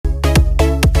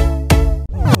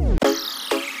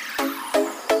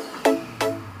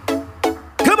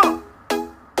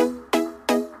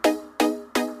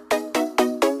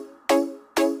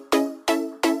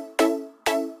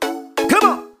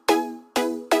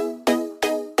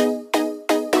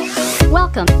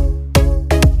Welcome.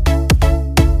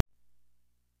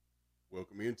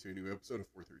 Welcome into a new episode of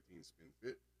 413 Spin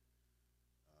Fit.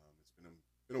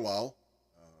 It's been a while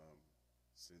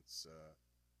since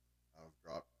I've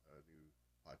dropped a new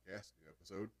podcast, new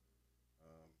episode,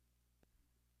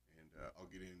 and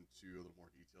I'll get into a little more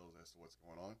details as to what's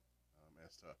going on,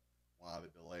 as to why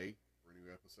the delay for a new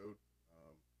episode.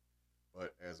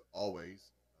 But as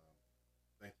always,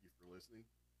 thank you for listening.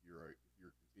 If you're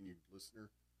a continued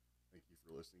listener, thank you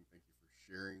for listening. Thank you for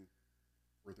sharing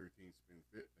 413 Spin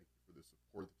Fit. Thank you for the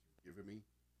support that you've given me.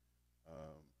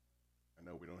 I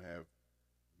know we don't have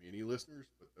many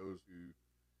listeners, but those who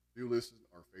do listen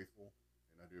are faithful,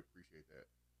 and I do appreciate that.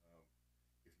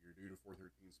 If you're new to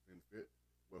 413 Spin Fit,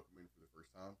 welcome in for the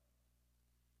first time.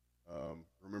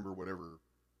 Remember, whatever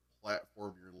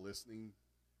platform you're listening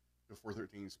to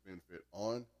 413 Spin Fit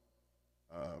on,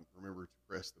 remember to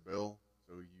press the bell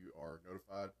so you are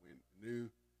notified when new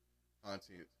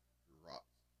content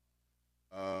drops.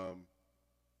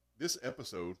 This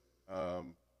episode,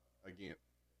 again,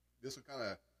 this will kind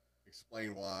of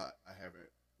explain why I haven't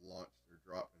launched or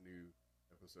dropped a new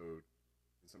episode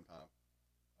in some time.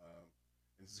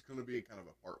 And this is going to be kind of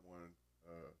a part one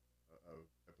of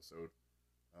episode,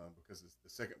 because it's the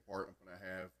second part. I'm going to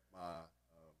have my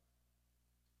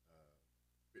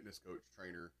fitness coach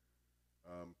trainer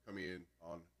come in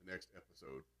on the next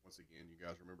episode. Once again, you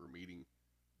guys remember meeting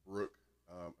Brooke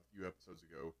a few episodes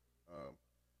ago. I'm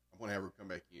going to have her come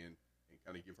back in and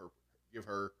kind of give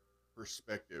her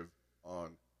perspective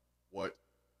on what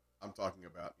I'm talking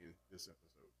about in this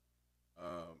episode.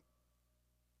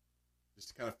 Just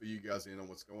to kind of fill you guys in on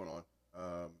what's going on.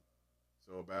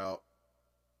 So about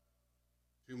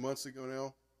 2 months ago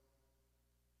now,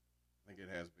 I think it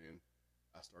has been,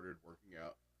 I started working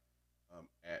out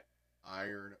at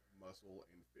Iron Muscle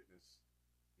and Fitness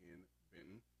in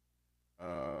Benton.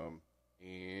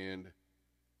 And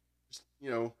just,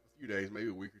 a few days, maybe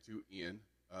a week or two in,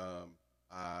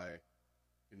 I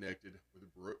connected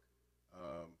with Brooke,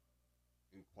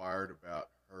 inquired about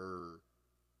her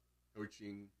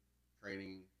coaching,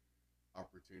 training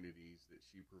opportunities that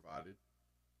she provided.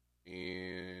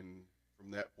 And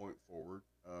from that point forward,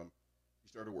 she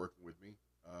started working with me.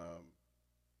 I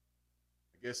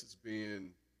guess it's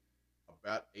been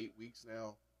about 8 weeks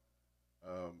now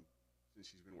since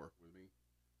she's been working with me.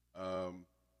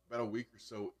 About a week or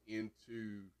so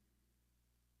into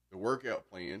the workout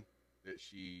plan that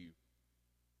she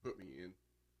put me in,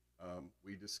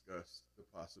 we discussed the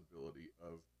possibility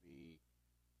of me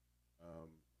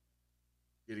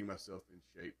getting myself in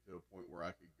shape to a point where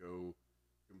I could go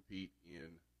compete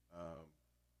in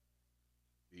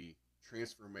the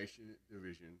transformation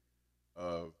division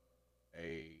of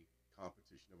a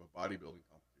competition, of a bodybuilding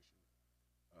competition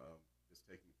that's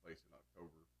taking place in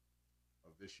October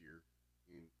of this year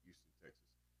in Houston, Texas.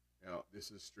 Now,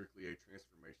 this is strictly a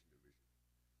transformation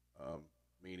division,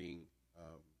 meaning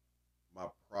my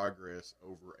progress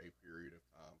over a period of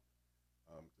time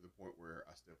to the point where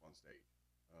I step on stage.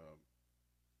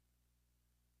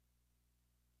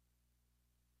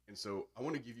 And so I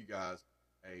want to give you guys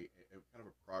a kind of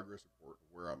a progress report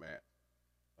of where I'm at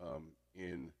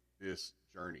in this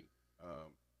journey.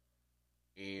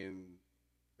 And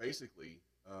basically,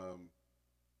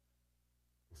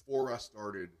 before I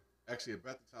started, actually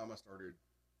about the time I started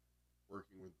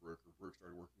working with Brooke, or Brooke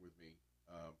started working with me,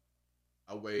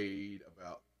 I weighed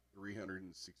about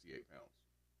 368 pounds,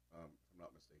 if I'm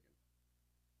not mistaken.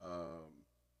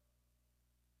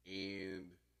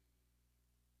 And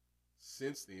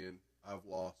since then, I've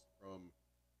lost from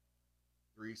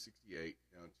 368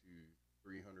 down to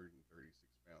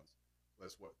 336 pounds. So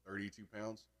that's what, 32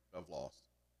 pounds I've lost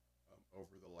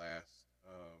over the last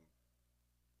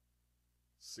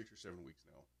 6 or 7 weeks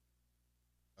now.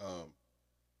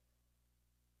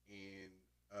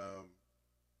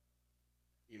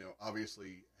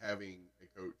 Obviously having a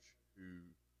coach who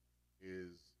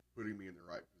is putting me in the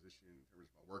right position in terms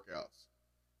of my workouts,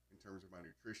 in terms of my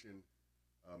nutrition,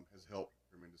 has helped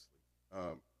tremendously.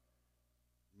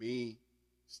 Me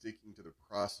sticking to the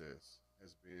process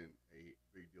has been a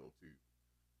big deal too,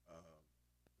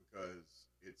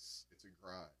 because it's a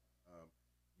grind.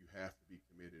 You have to be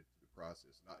committed to the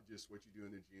process, not just what you do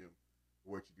in the gym,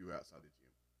 but what you do outside the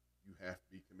gym. You have to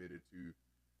be committed to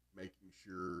making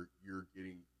sure you're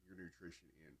getting your nutrition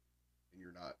in, and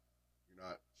you're not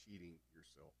cheating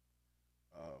yourself.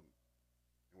 And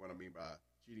what I mean by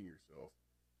cheating yourself,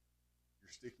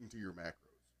 you're sticking to your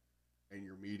macros and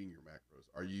you're meeting your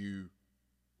macros. Are you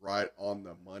right on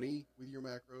the money with your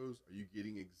macros? Are you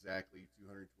getting exactly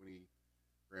 220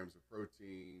 grams of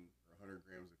protein or 100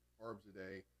 grams of carbs a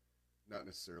day? not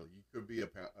necessarily. You could be a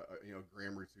pound,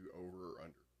 gram or two over or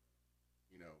under,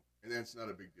 and that's not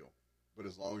a big deal. But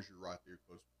as long as you're right there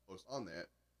close on that,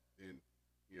 then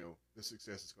the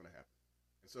success is going to happen.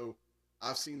 And so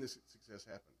I've seen this success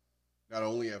happen. Not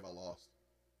only have I lost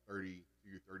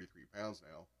 32, 33 pounds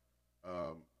now,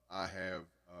 I have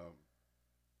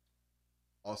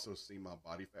also seen my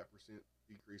body fat percent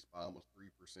decrease by almost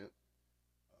 3%.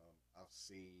 I've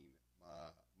seen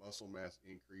my muscle mass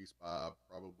increase by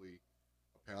probably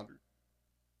a pound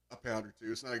or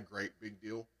two. It's not a great big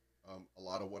deal. A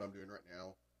lot of what I'm doing right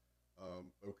now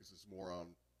focuses more on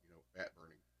fat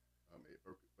burning. It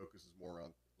focuses more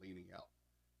on leaning out,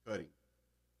 cutting,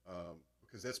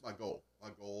 because that's my goal. My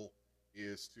goal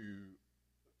is to,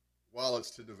 while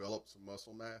it's to develop some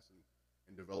muscle mass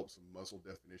and develop some muscle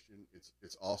definition,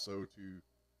 it's also to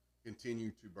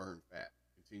continue to burn fat,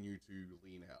 continue to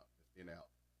lean out, to thin out,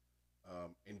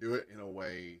 and do it in a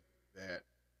way that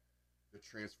the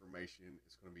transformation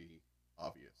is going to be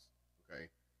obvious. Okay,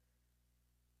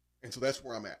 and so that's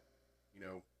where I'm at.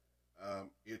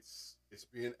 It's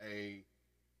been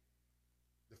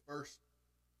the first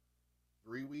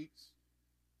 3 weeks,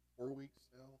 4 weeks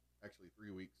now, actually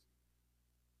 3 weeks.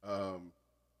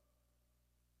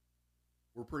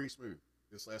 We're pretty smooth.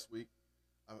 This last week,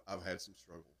 I've had some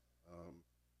struggles.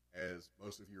 As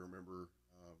most of you remember,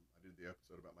 I did the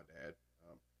episode about my dad.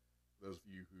 For those of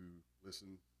you who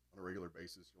listen on a regular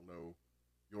basis,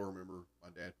 you'll remember my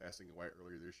dad passing away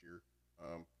earlier this year.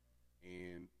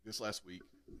 And this last week,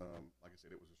 like I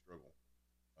said, it was a struggle.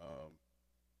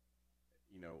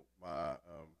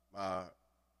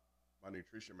 My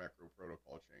nutrition macro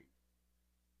protocol changed,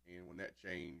 and when that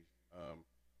changed,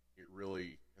 it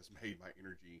really has made my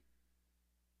energy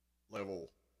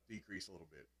level decrease a little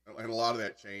bit. And a lot of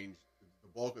that change, the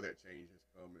bulk of that change, has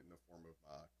come in the form of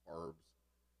my carbs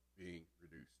being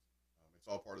reduced. It's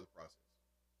all part of the process.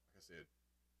 Like I said,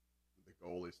 the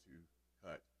goal is to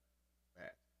cut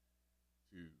fat,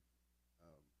 to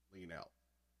lean out.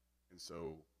 And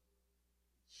so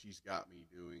she's got me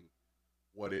doing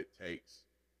what it takes,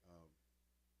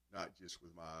 not just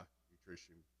with my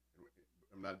nutrition,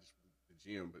 I'm not just with the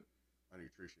gym, but my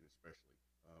nutrition especially.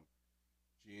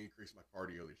 She increased my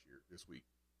cardio this week.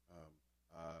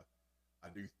 I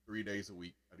do 3 days a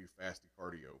week. I do fasted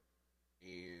cardio.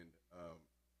 And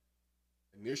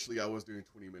initially I was doing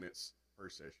 20 minutes per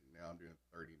session. Now I'm doing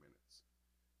 30 minutes.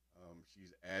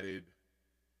 She's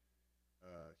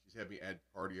had me add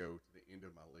cardio to the end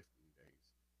of my lifting days.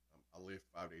 I lift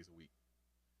 5 days a week.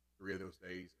 3 of those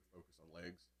days are focused on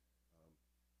legs.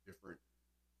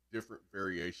 Different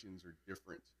variations or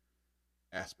different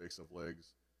aspects of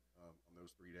legs on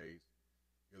those 3 days.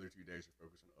 The other 2 days are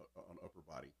focused on upper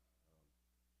body.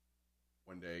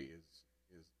 One day is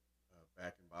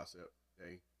back and bicep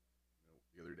day.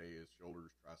 The other day is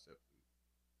shoulders, triceps,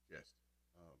 and chest.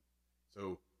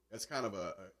 So that's kind of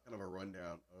a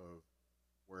rundown of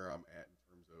where I'm at in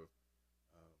terms of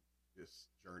this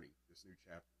journey, this new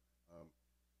chapter.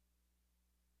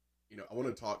 I want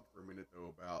to talk for a minute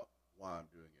though about why I'm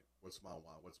doing it. What's my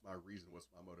why? What's my reason? What's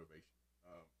my motivation?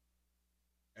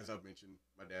 As I've mentioned,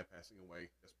 my dad passing away,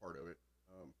 that's part of it.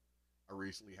 I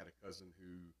recently had a cousin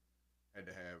who had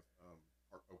to have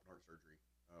open heart surgery.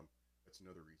 That's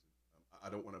another reason. I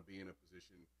don't want to be in a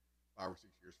position 5 or 6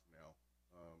 years from now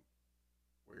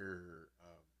where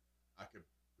I could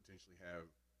potentially have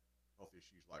health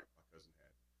issues like my cousin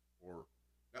had. Or,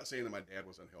 not saying that my dad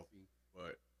was unhealthy,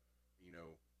 but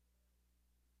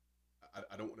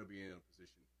I don't want to be in a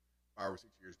position 5 or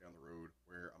 6 years down the road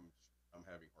where I'm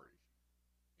having heart issues.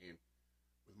 And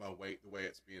with my weight, the way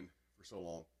it's been for so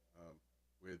long,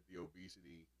 with the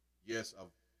obesity, yes,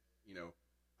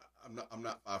 I'm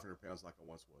not 500 pounds like I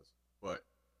once was, but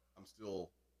I'm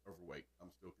still overweight.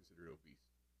 I'm still considered obese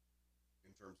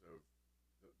in terms of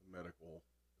the medical,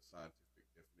 the scientific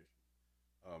definition.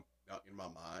 Now, in my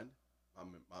mind,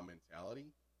 my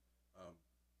mentality,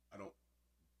 I don't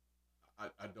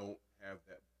have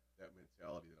that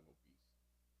mentality that I'm obese.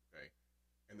 Okay,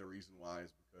 and the reason why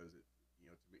is because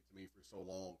to me for so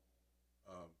long,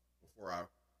 before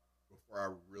I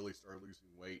really started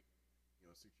losing weight,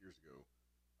 6 years ago,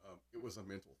 it was a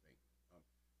mental thing.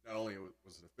 Not only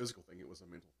was it a physical thing, it was a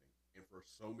mental thing. And for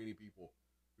so many people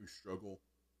who struggle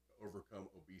to overcome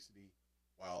obesity,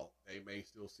 while they may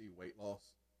still see weight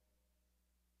loss,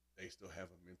 they still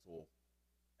have a mental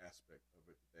aspect of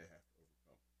it that they have to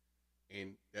overcome.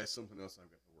 And that's something else I've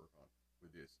got to work on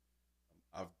with this.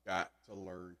 I've got to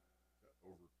learn to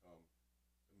overcome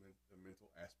the mental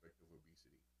aspect of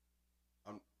obesity.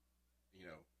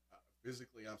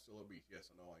 Physically, I'm still obese. Yes,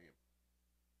 I know I am.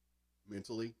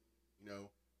 Mentally,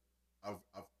 I've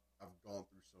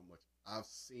I've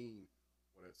seen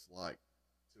what it's like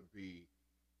to be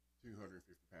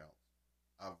 250 pounds.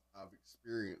 I've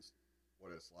experienced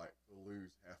what it's like to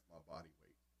lose half my body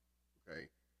weight. Okay.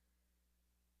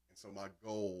 And so my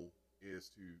goal is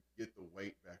to get the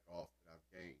weight back off that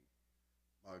I've gained.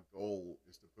 My goal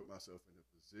is to put myself in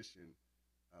a position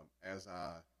as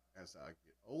I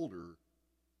get older,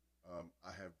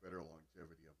 I have better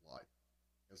longevity of life.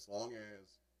 As long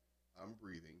as I'm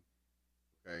breathing,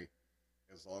 okay,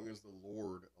 as long as the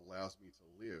Lord allows me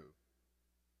to live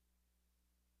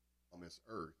on this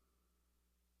earth,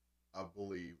 I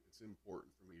believe it's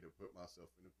important for me to put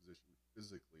myself in a position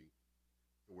physically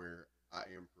to where I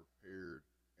am prepared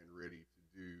and ready to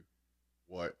do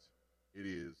what it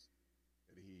is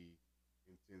that He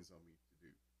intends on me to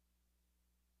do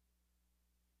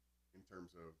in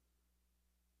terms of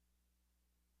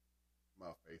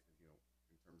my faith in Him,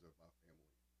 in terms of my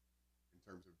family, in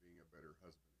terms of being a better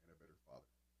husband and a better father.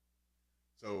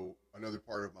 So another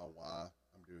part of my why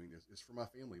I'm doing this is for my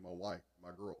family, my wife,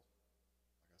 my girls.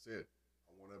 Like I said,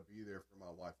 I want to be there for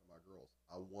my wife and my girls.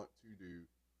 I want to do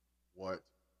what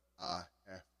I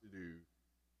have to do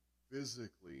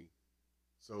physically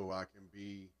so I can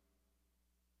be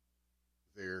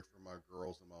there for my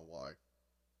girls and my wife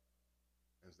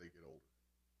as they get older.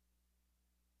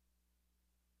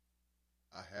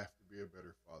 I have to be a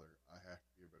better father. I have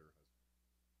to be a better husband.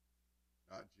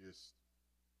 Not just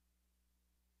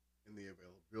in the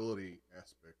availability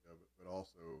aspect of it, but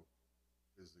also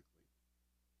physically.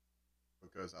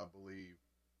 Because I believe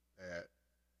that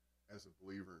as a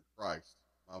believer in Christ,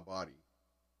 my body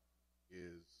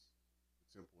is the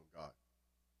temple of God.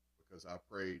 Because I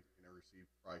prayed and I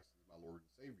received Christ as my Lord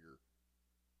and Savior,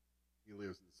 He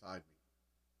lives inside me.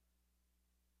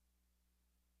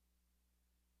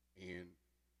 And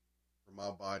for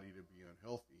my body to be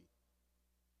unhealthy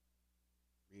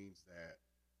means that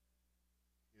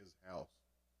His house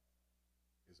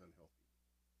is unhealthy.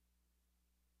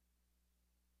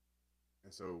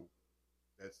 And so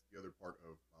that's the other part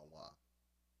of my why.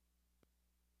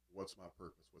 What's my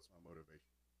purpose? What's my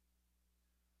motivation?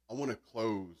 I want to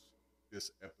close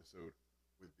this episode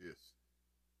with this.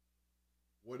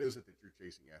 What is it that you're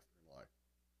chasing after in life?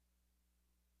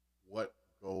 What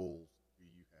goals do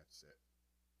you have set?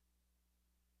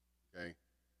 Okay?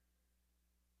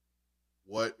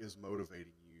 What is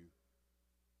motivating you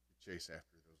to chase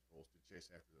after those goals, to chase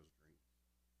after those dreams?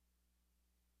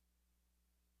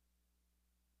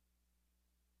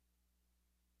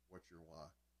 What's your why?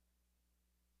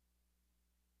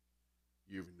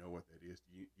 Do you even know what that is?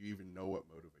 Do you even know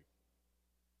what motivates you?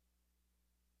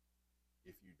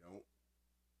 If you don't,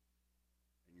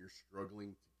 and you're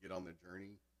struggling to get on the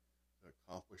journey to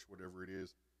accomplish whatever it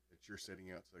is that you're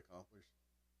setting out to accomplish,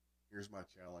 here's my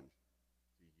challenge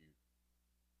to you.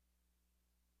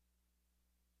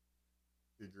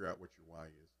 Figure out what your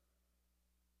why is.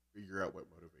 Figure out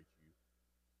what motivates you.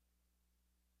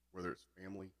 Whether it's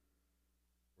family,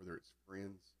 whether it's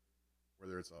friends,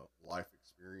 whether it's a life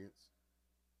experience,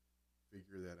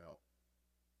 figure that out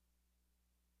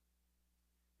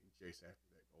and chase after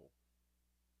that goal.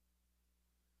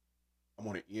 I'm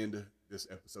going to end this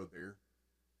episode there.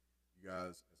 You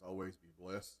guys, as always, be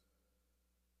blessed.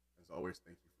 As always,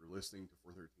 thank you for listening to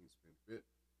 413 Spin Fit.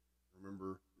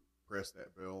 Remember, press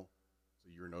that bell so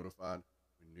you're notified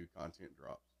when new content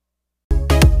drops.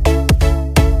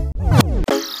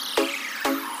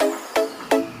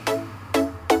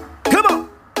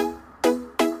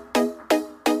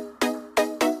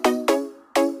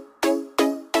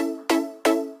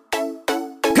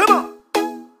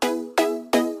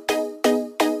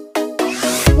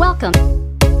 Welcome